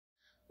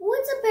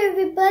What's up,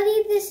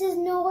 everybody? This is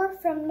Noah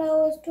from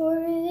Noah's Toy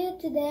Review.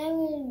 Today I'm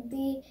going to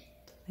be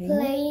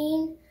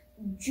playing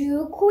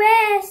Drew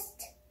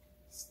Quest.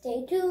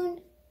 Stay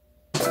tuned.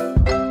 So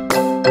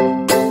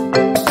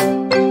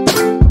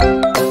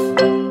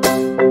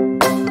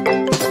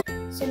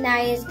now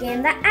you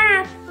scan the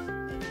app.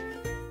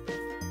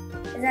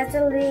 It's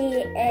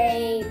actually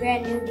a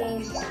brand new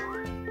game,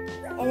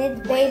 and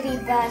it's Baby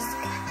Busk.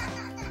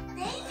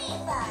 Baby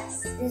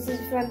Busk. This is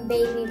from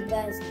Baby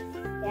Busk.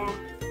 Yeah.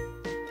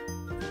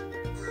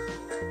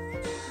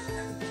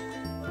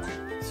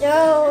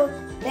 So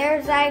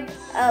there's like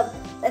a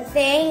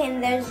thing,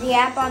 and there's the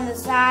app on the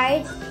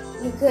side.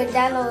 You could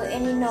download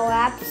any no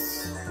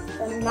apps,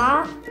 but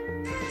not.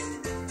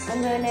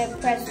 I'm gonna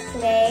press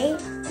play.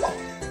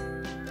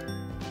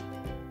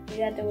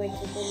 You have to wait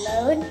for the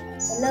load.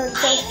 The load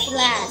takes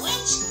fast.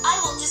 Witch,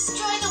 I will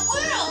destroy the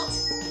world.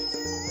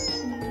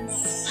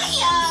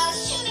 Hiya,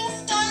 shooting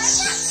star.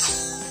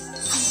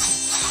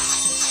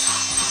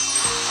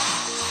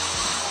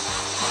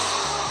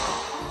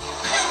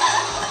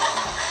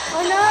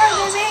 Oh no,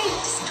 the main.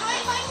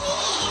 Destroyed by me.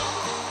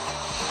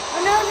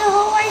 Oh no, the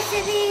whole white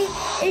city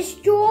is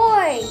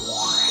destroyed.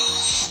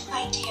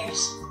 My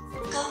dears,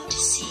 go to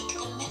seek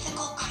the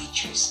mythical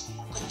creatures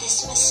with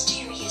this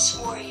mysterious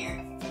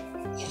warrior.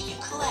 If you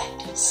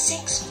collect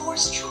 6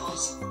 force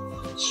jewels,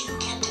 you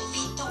can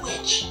defeat the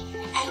witch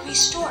and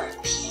restore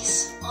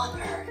peace on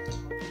Earth.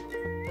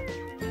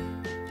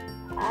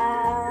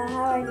 How do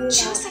I do that?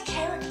 Choose a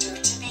character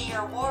to be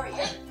your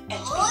warrior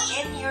and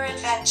begin your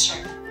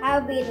adventure.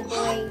 I'll be the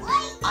boy.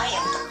 I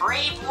am the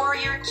brave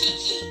warrior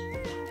Kiki.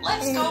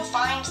 Let's go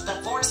find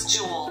the force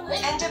jewel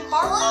and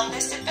embark on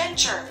this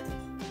adventure.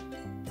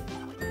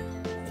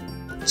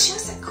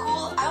 Choose a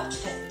cool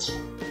outfit.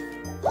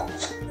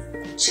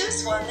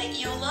 Choose one that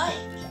you like.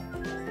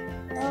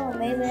 Oh,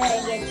 maybe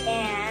I get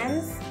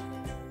hands.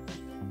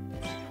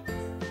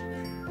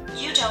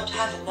 You don't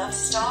have enough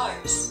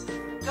stars.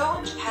 Go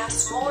and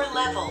pass more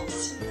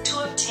levels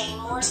to obtain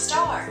more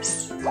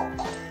stars.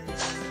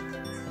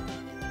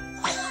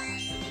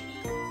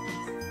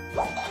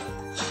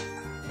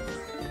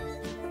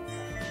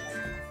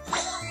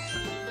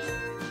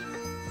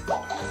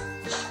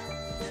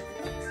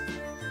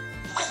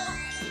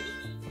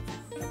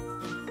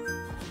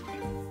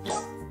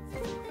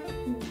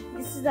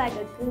 This is like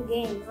a cool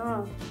game,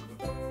 huh?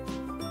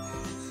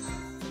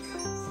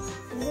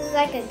 This is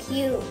like a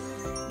cute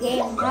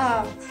game,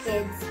 huh,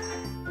 kids?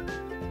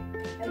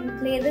 Have you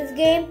played this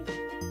game?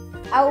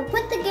 I will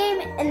put the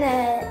game in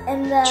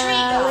the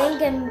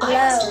link in I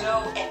must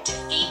below. go and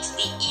defeat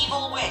the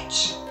evil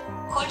witch.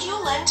 Could you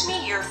lend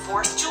me your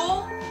force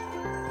jewel?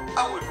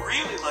 I would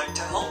really like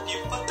to help you,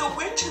 but the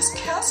witch has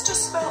cast a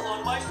spell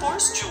on my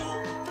force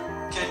jewel.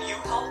 Can you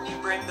help me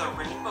bring the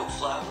rainbow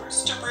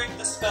flowers to break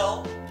the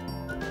spell?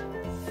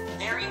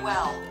 Very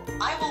well.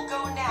 I will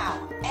go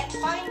now and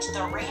find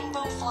the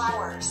rainbow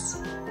flowers.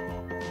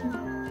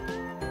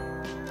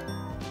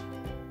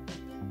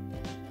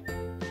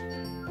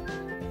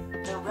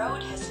 The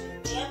road has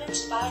been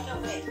damaged by the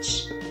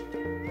witch.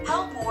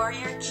 Help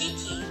warrior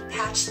Kiki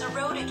patch the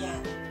road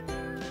again.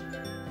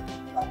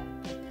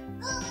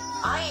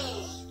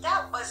 Aye,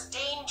 that was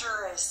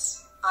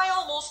dangerous. I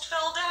almost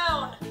fell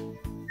down.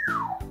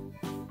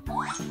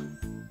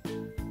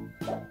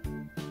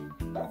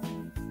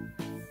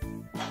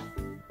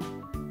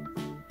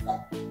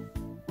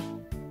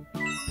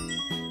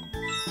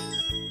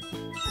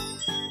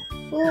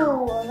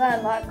 Ooh, I got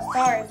a lot of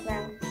stars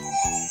now.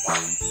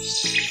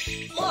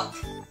 Look,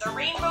 the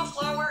rainbow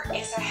flower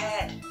is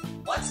ahead.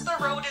 Once the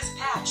road is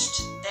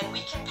patched, then we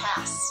can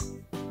pass.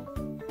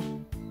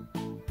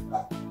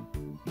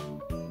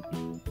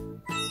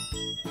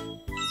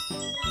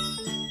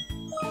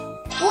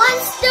 One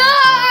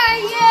star!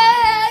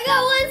 Yeah! I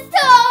got 1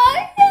 star!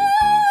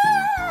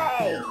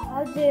 Yay!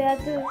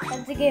 I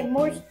have to get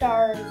more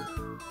stars.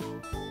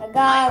 I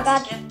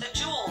got. Get the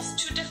jewels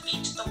to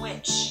defeat the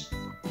witch.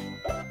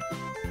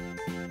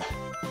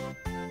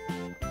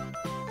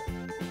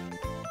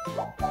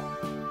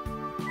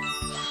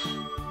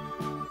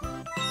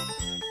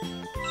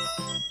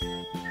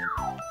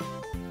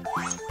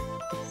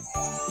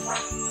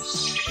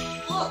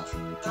 Look,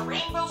 the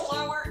rainbow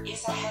flower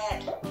is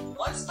ahead.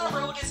 Once the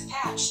road is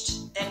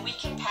patched, then we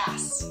can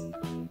pass.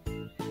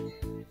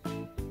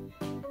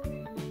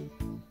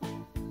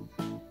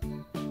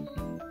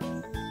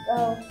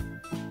 Go.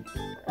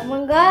 Come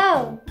on,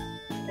 go.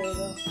 There you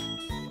go.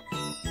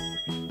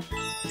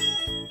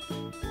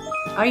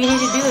 All you need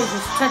to do is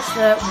just touch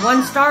the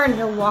 1 star and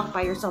he'll walk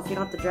by yourself. You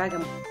don't have to drag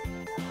him.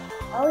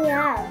 Oh,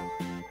 yeah.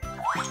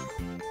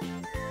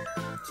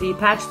 So you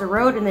patch the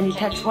road and then you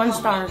touch 1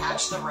 star.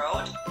 Patch the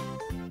road?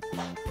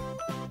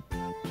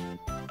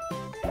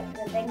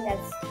 I think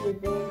that's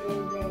stupid,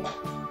 isn't it?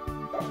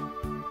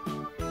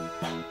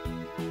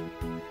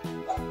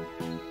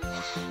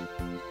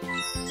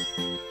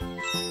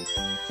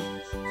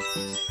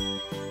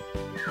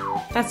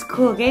 That's a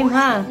cool game,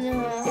 huh?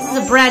 This is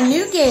a brand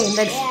new game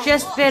that's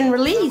just been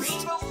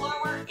released.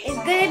 It's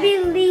gonna be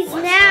released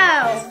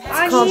now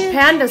called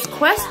Panda's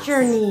Quest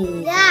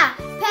Journey. Yeah,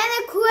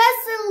 Panda Quest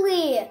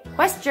Journey.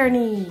 Quest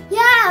Journey.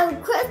 Yeah,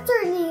 Quest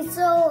Journey.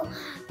 So,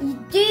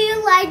 do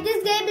you like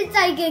this game? It's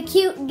like a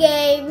cute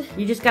game.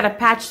 You just gotta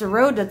patch the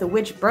road that the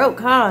witch broke,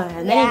 huh?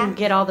 And then you Yeah. can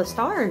get all the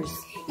stars.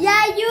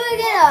 Yeah,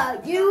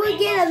 you would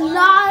get a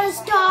lot of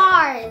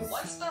stars.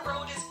 Once the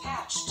road is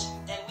patched,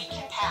 then we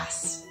can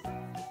pass.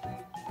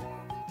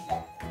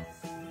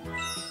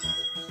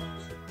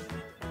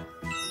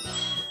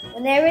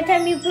 And every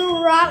time you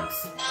threw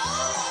rocks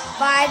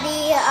by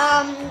the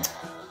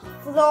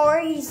floor,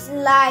 he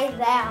slide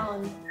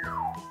down.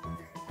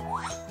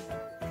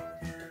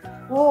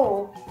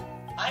 Whoa.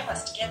 I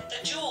must get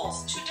the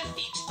jewels to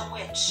defeat the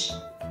witch.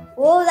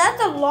 Whoa,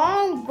 that's a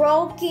long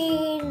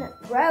broken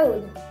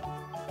road.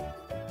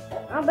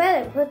 I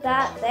better put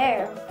that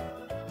there.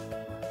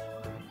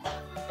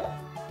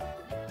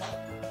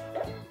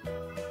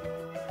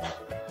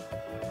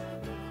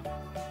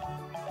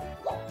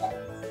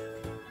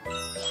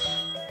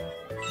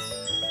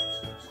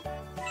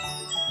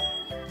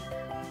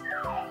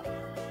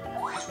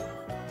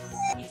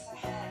 Is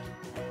ahead.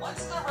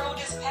 Once the road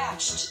is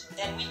patched,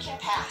 then we can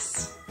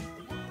pass.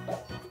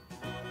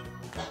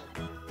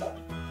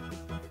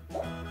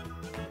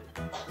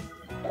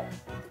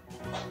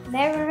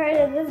 Never heard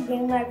of this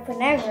game like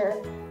Forever.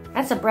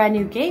 That's a brand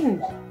new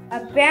game. A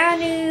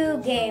brand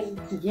new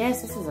game.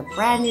 Yes, this is a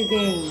brand new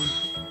game.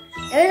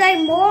 There's like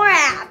more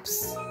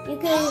apps.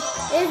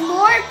 There's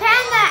more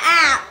Panda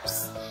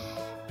apps.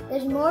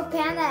 There's more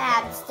Panda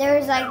apps.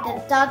 There's like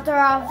the doctor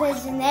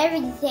office and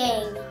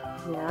everything.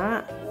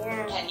 Yeah.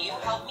 Yeah. Can you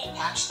help me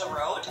patch the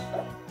road?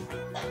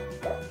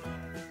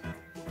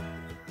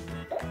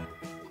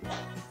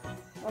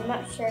 I'm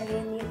not sure he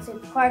needs to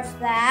parse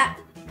that.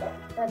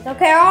 That's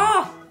okay.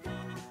 Oh!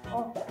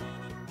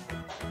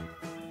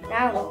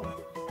 Now,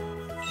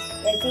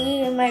 I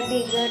think it might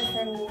be good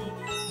for me.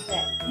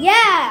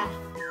 Yeah!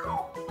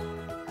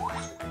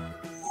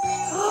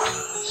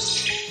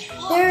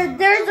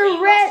 There's a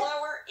Rainbow red.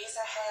 flower is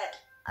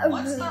ahead.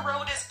 Once the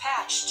road is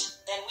patched,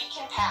 then we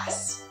can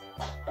pass.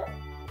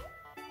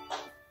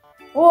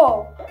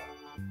 Whoa!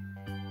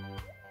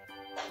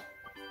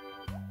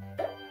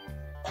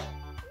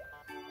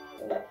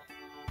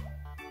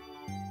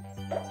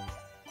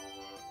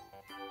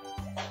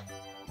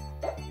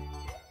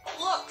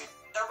 Look,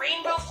 the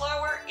rainbow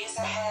flower is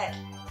ahead.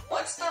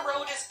 Once the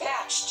road is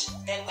patched,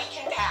 then we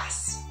can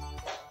pass.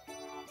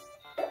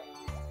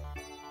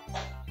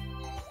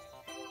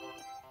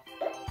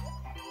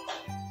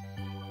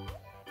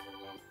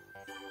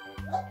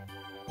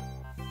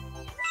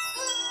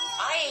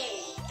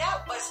 Aye,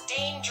 that was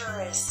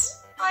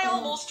dangerous. I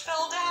almost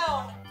fell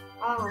down.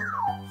 Oh.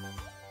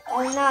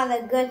 That's not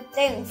a good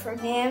thing for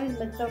him,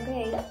 but it's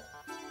okay.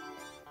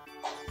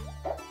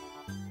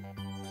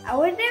 I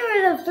wish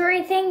there were the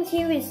 3 things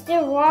he would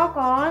still walk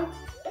on.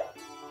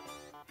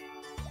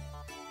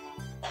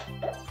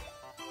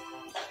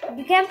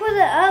 You can't put it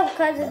up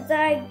because it's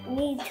like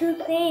need 2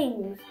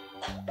 things.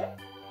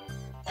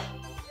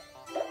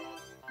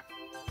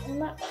 I'm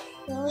not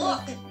sure.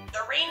 Look, the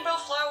rainbow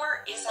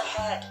flower is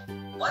ahead.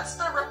 Once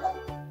the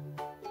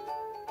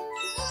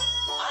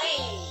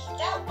Aye,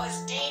 that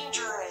was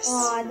dangerous.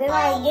 Aw, did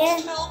I I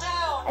almost get- fell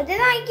down.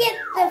 Did I get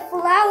the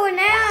flower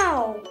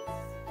now?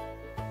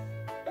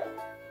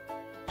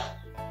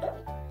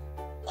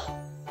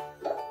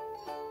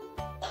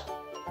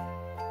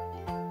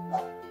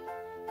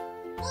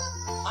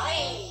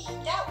 Aye,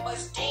 that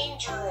was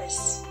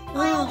dangerous.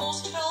 I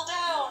almost fell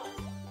down.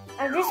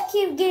 I just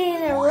keep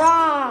getting it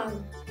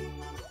wrong.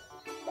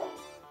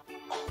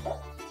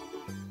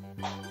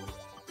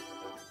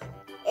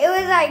 It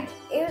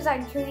was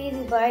like too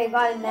easy, but I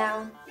got it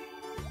now.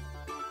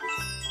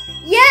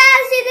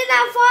 Yes, it did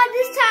not fall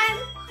this time.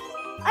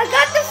 I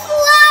got the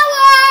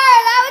flower.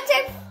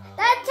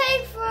 That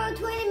takes for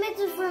 20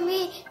 minutes for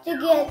me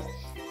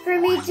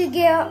to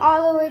get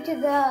all the way to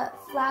the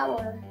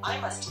flower. I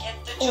must get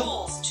the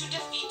jewels to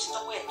defeat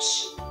the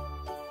witch.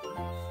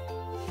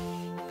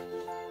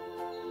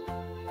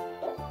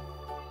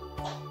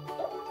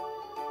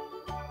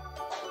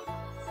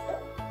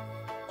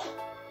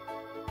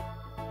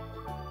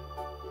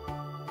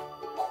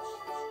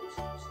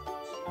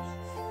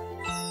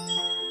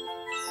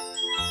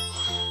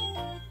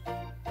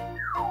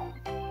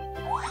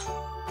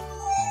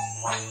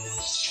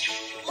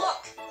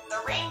 Look,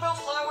 the rainbow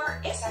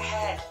flower is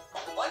ahead.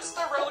 Once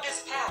the road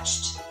is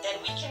patched, then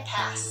we can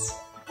pass.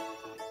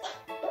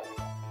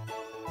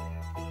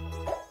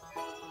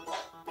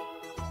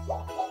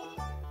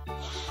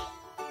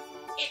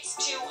 It's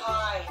too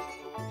high.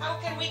 How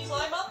can we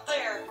climb up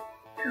there?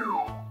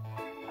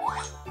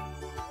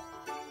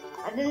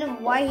 I don't know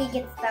why he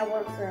gets that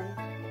work from.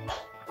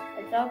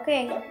 It's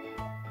okay.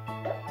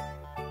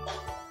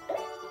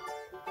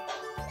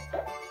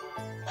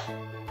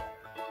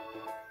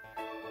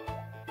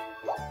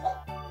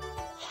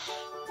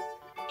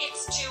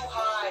 It's too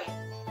high.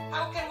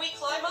 How can we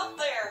climb up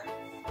there?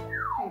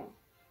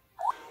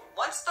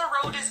 Once the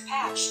road is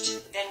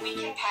patched, then we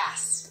can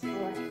pass.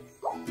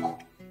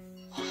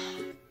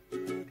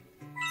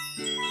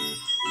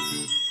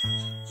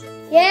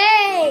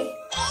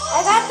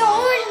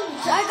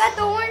 I got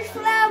the orange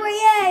flower,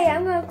 yay!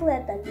 I'm gonna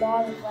collect the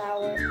long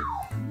flower.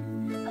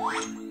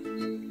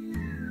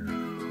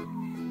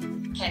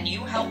 Can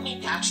you help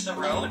me patch the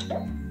road?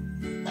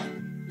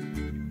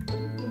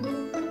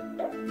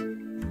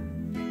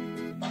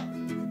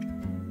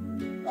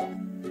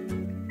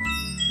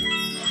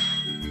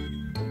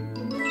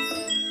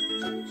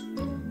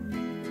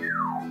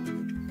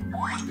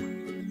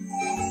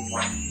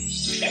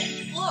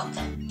 Look,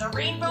 the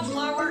rainbow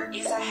flower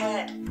is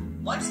ahead.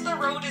 Once the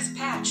road is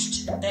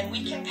patched, then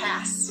we can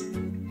pass.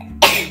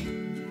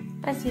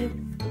 Bless you.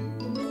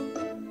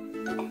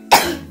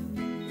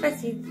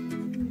 Bless you.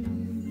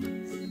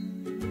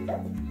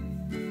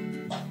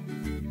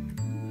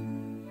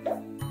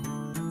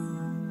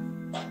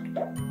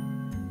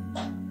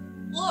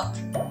 Look,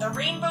 the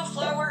rainbow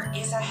flower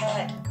is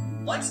ahead.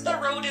 Once the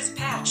road is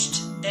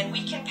patched, then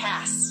we can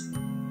pass.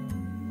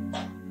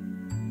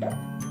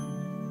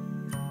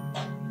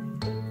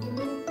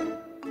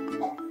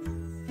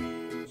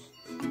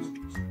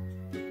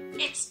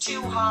 It's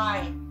too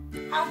high.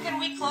 How can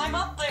we climb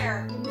up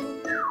there?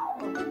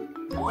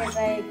 Because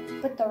I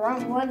put the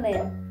wrong one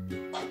in.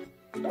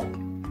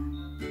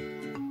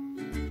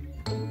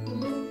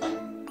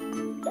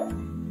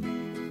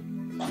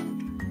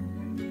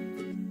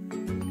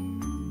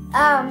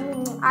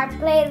 I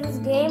played this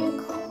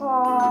game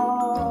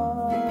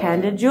called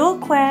Panda Jewel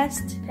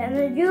Quest.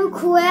 Panda Jewel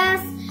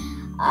Quest.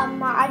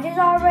 I just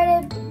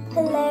already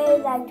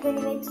played like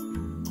 20 minutes.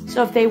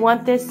 So if they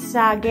want this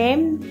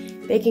game,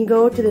 they can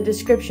go to the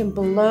description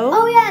below.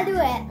 Oh yeah, do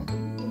it.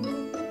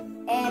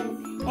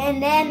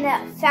 And then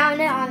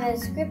found it on the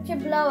description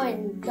below,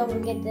 and don't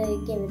forget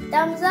to give it a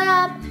thumbs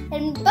up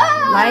and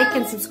bye. Like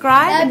and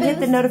subscribe and hit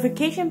the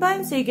notification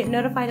button so you get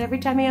notified every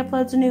time he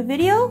uploads a new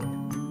video.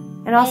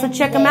 And also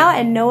check them out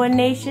at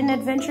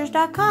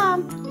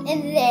NoahNationAdventures.com.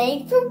 And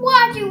thanks for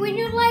watching. When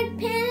you like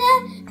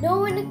Panda,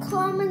 know in the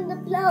comments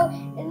below.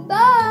 And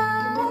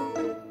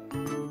bye.